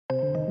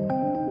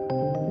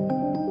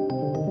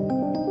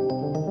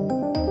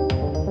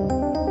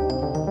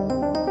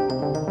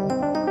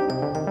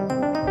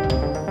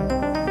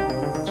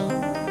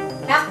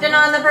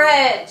on the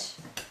bridge.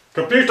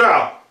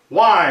 Computer,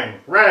 wine,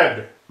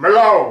 red,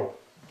 Merlot.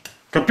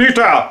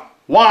 Computer,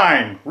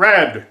 wine,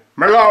 red,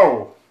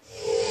 Merlot.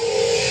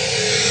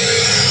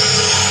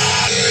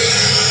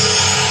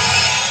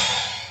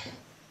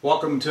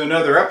 Welcome to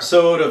another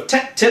episode of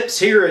Tech Tips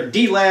here at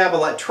D-Lab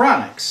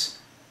Electronics.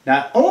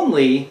 Not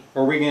only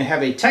are we going to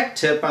have a tech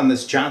tip on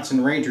this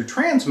Johnson Ranger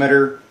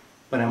transmitter,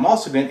 but I'm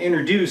also going to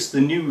introduce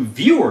the new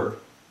viewer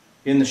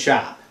in the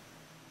shop.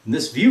 And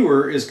this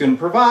viewer is going to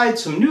provide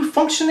some new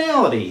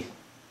functionality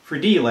for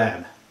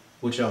D-Lab,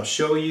 which I'll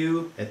show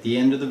you at the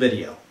end of the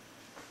video.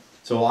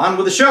 So on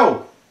with the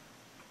show.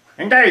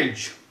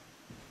 Engage!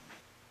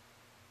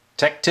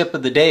 Tech tip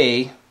of the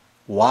day.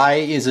 Why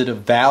is it of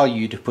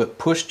value to put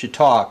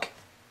push-to-talk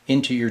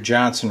into your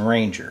Johnson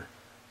Ranger?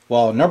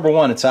 Well, number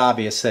one, it's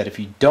obvious that if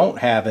you don't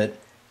have it,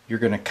 you're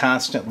going to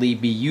constantly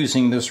be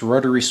using this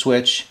rotary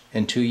switch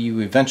until you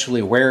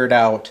eventually wear it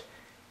out,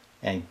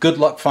 and good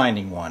luck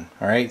finding one.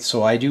 Alright,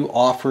 so I do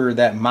offer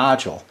that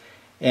module,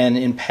 and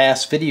in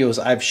past videos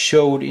I've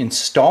showed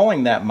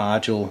installing that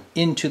module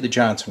into the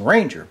Johnson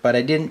Ranger, but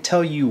I didn't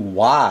tell you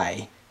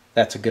why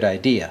that's a good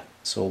idea.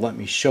 So let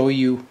me show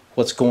you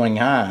what's going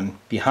on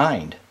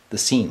behind the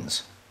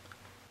scenes.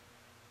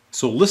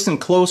 So listen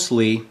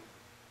closely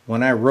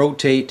when I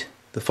rotate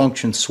the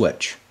function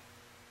switch.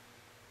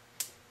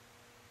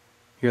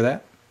 Hear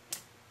that?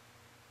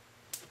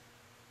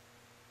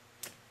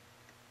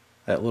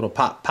 That little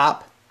pop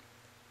pop,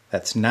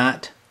 that's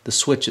not the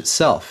switch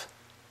itself.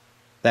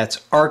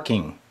 That's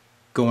arcing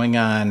going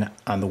on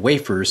the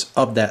wafers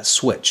of that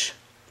switch.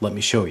 Let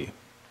me show you.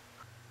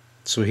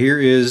 So here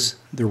is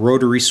the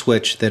rotary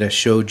switch that I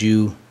showed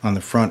you on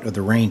the front of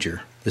the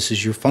Ranger. This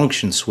is your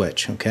function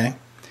switch, okay?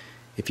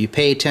 If you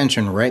pay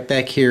attention right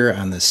back here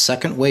on the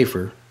second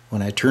wafer,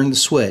 when I turn the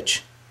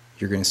switch,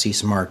 you're going to see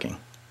some arcing.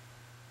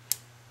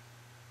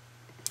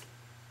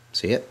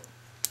 See it?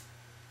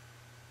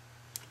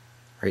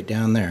 Right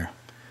down there.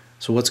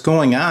 So what's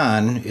going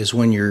on is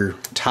when you're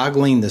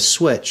toggling the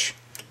switch,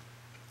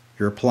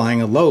 you're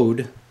applying a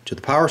load to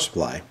the power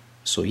supply.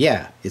 So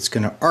yeah, it's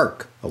going to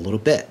arc a little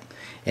bit.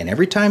 And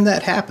every time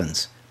that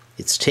happens,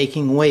 it's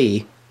taking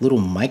away little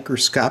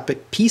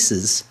microscopic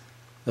pieces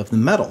of the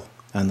metal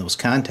on those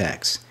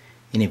contacts,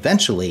 and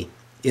eventually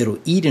it'll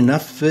eat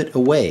enough of it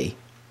away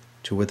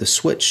to where the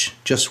switch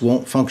just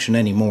won't function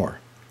anymore.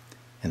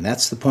 And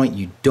that's the point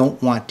you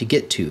don't want to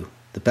get to.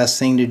 The best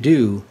thing to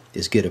do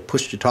is get a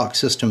push-to-talk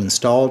system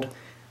installed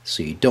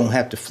so you don't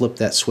have to flip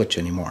that switch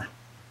anymore.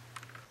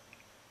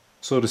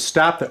 So to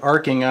stop the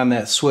arcing on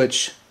that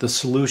switch, the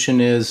solution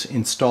is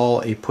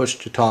install a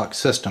push-to-talk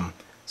system.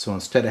 So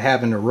instead of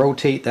having to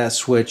rotate that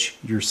switch,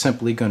 you're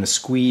simply going to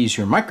squeeze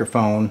your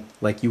microphone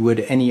like you would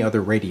any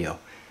other radio.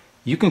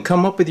 You can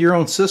come up with your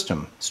own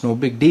system. It's no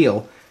big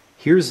deal.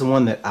 Here's the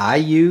one that I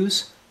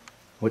use.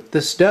 What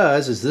this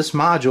does is this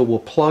module will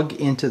plug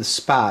into the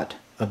spot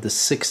of the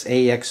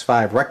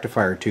 6AX5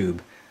 rectifier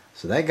tube.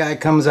 So that guy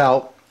comes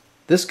out.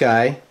 This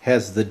guy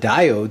has the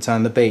diodes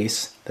on the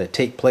base that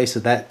take place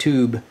of that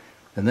tube,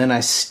 and then I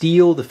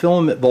steal the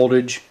filament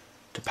voltage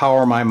to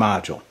power my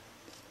module.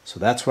 So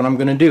that's what I'm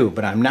going to do,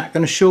 but I'm not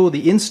going to show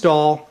the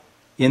install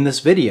in this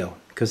video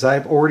because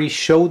I've already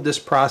showed this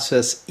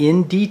process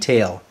in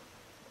detail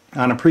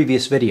on a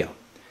previous video.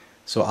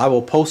 So I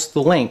will post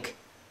the link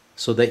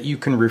so that you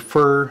can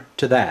refer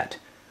to that.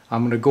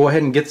 I'm going to go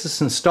ahead and get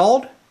this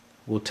installed.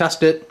 We'll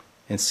test it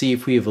and see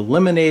if we've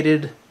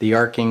eliminated the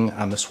arcing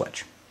on the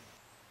switch.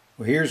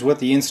 Well, here's what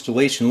the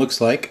installation looks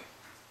like.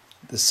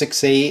 The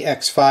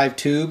 6AX5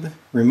 tube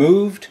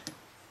removed,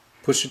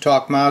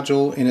 push-to-talk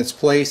module in its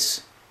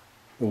place,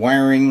 the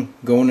wiring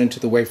going into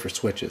the wafer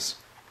switches.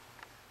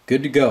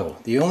 Good to go.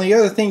 The only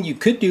other thing you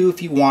could do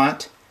if you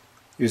want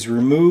is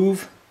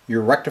remove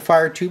your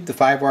rectifier tube, the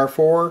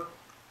 5R4.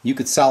 You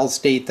could solid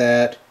state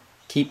that,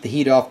 keep the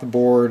heat off the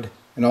board,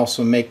 and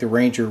also make the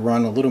Ranger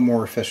run a little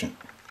more efficient.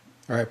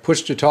 Alright,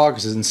 push to talk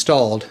is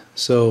installed,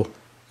 so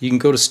you can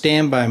go to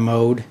standby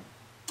mode,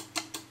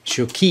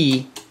 show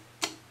key,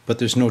 but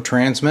there's no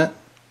transmit.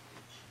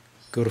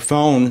 Go to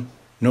phone,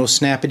 no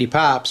snappity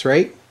pops,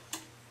 right?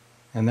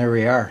 And there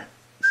we are.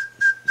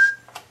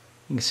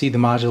 You can see the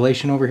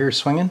modulation over here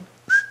swinging.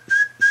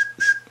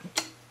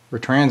 We're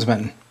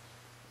transmitting.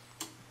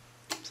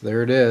 So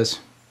there it is.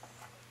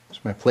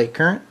 There's my plate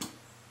current.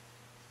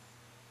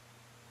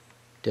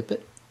 Dip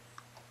it.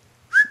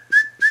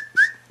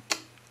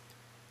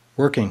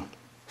 Working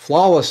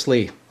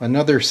flawlessly.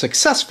 Another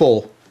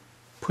successful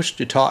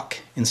push-to-talk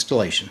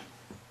installation.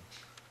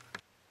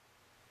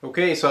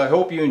 Okay, so I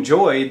hope you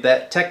enjoyed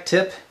that tech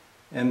tip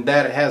and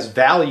that it has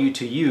value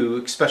to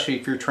you, especially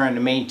if you're trying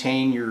to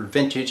maintain your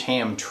vintage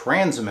ham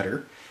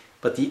transmitter.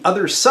 But the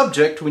other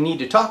subject we need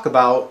to talk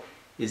about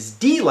is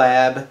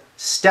D-Lab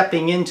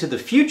stepping into the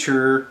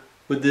future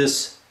with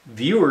this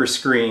viewer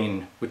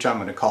screen, which I'm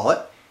going to call it.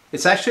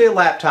 It's actually a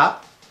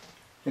laptop.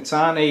 It's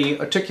on a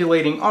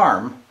articulating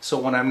arm, so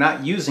when I'm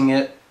not using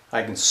it,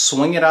 I can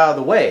swing it out of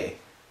the way.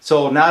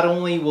 So not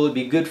only will it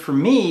be good for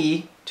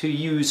me to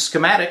use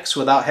schematics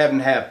without having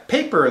to have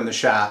paper in the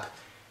shop,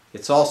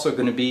 it's also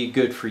going to be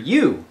good for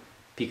you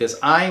because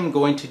I'm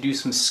going to do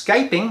some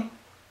Skyping,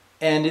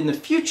 and in the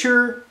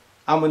future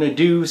I'm going to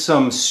do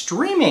some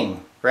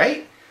streaming,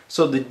 right?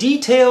 So the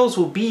details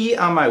will be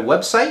on my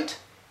website,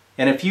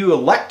 and if you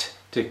elect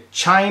to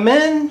chime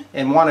in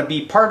and want to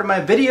be part of my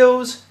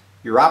videos,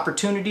 your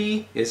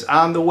opportunity is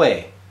on the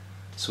way.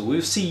 So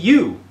we'll see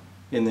you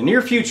in the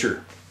near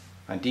future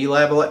on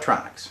D-Lab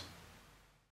Electronics.